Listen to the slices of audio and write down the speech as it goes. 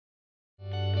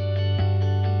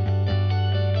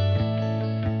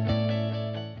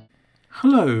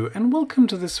Hello and welcome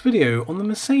to this video on the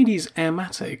Mercedes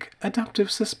AIRMATIC adaptive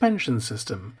suspension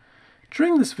system.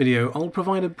 During this video I'll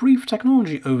provide a brief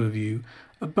technology overview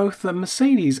of both the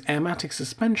Mercedes AIRMATIC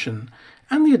suspension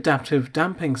and the adaptive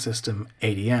damping system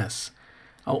ADS.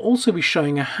 I'll also be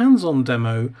showing a hands-on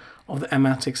demo of the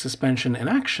AIRMATIC suspension in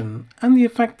action and the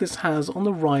effect this has on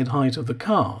the ride height of the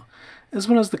car, as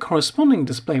well as the corresponding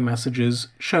display messages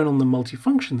shown on the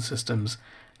multifunction systems,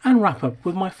 and wrap up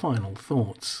with my final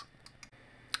thoughts.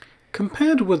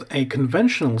 Compared with a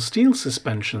conventional steel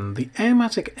suspension, the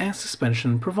AIRMATIC air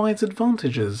suspension provides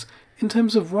advantages in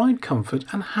terms of ride comfort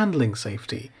and handling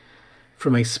safety.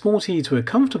 From a sporty to a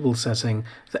comfortable setting,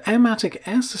 the AIRMATIC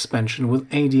air suspension with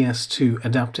ADS2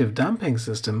 adaptive damping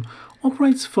system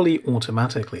operates fully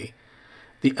automatically.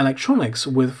 The electronics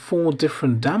with 4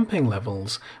 different damping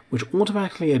levels, which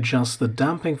automatically adjust the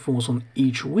damping force on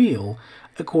each wheel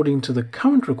according to the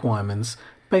current requirements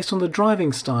based on the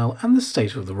driving style and the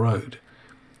state of the road.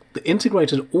 The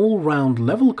integrated all-round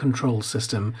level control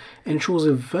system ensures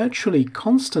a virtually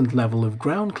constant level of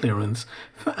ground clearance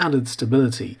for added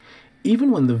stability,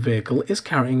 even when the vehicle is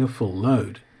carrying a full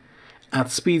load.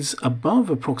 At speeds above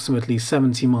approximately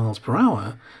 70 miles per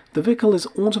hour, the vehicle is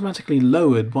automatically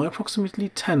lowered by approximately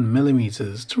 10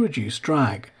 mm to reduce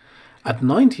drag. At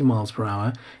 90 miles per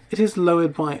hour, it is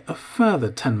lowered by a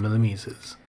further 10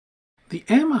 mm. The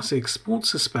AirMATIC Sport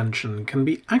suspension can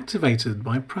be activated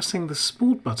by pressing the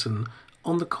Sport button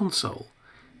on the console.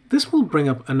 This will bring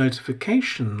up a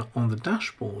notification on the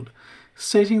dashboard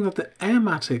stating that the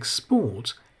AirMATIC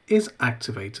Sport is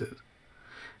activated.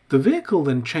 The vehicle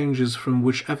then changes from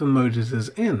whichever mode it is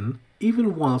in,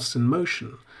 even whilst in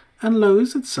motion, and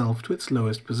lowers itself to its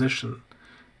lowest position.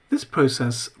 This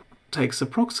process takes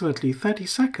approximately 30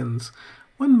 seconds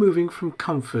when moving from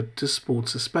comfort to sport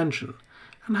suspension,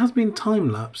 and has been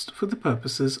time-lapsed for the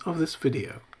purposes of this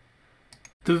video.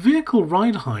 The vehicle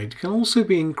ride height can also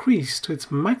be increased to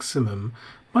its maximum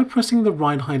by pressing the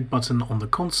ride height button on the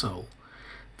console.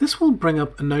 This will bring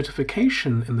up a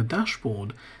notification in the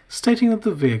dashboard stating that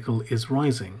the vehicle is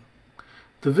rising.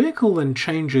 The vehicle then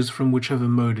changes from whichever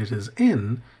mode it is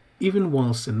in, even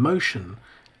whilst in motion,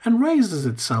 and raises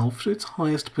itself to its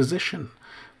highest position,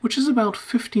 which is about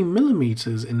 50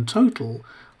 mm in total,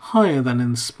 higher than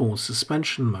in sport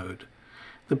suspension mode.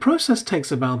 The process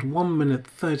takes about 1 minute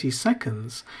 30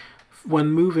 seconds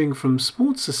when moving from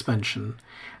sport suspension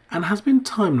and has been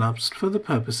time-lapsed for the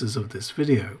purposes of this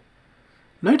video.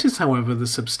 Notice, however, the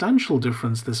substantial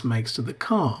difference this makes to the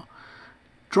car.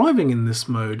 Driving in this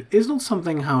mode is not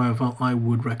something, however, I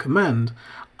would recommend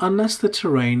unless the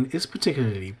terrain is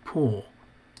particularly poor.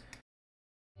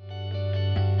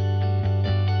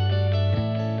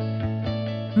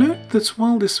 Note that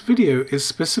while this video is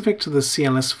specific to the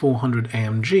CLS 400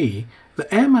 AMG, the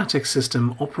AIRMATIC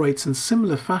system operates in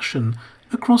similar fashion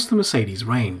across the Mercedes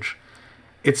range.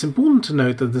 It's important to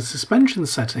note that the suspension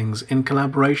settings in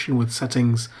collaboration with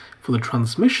settings for the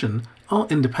transmission are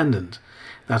independent.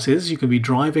 That is, you can be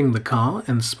driving the car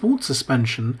in sport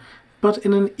suspension but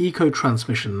in an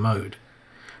eco-transmission mode.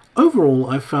 Overall,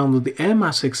 I've found that the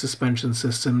AIRMATIC suspension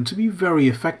system to be very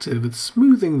effective at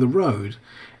smoothing the road,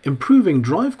 improving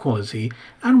drive quality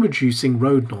and reducing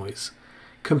road noise.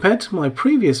 Compared to my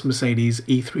previous Mercedes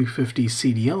E350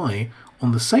 CDI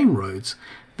on the same roads,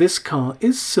 this car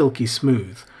is silky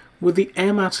smooth, with the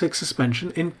AIRMATIC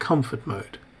suspension in comfort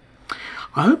mode.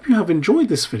 I hope you have enjoyed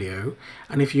this video,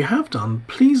 and if you have done,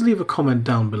 please leave a comment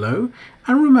down below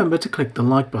and remember to click the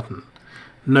like button.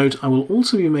 Note I will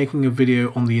also be making a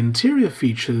video on the interior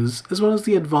features as well as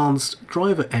the advanced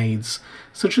driver aids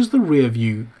such as the rear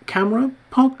view camera,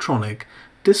 Parktronic,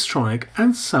 Distronic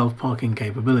and self-parking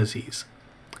capabilities.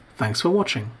 Thanks for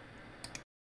watching.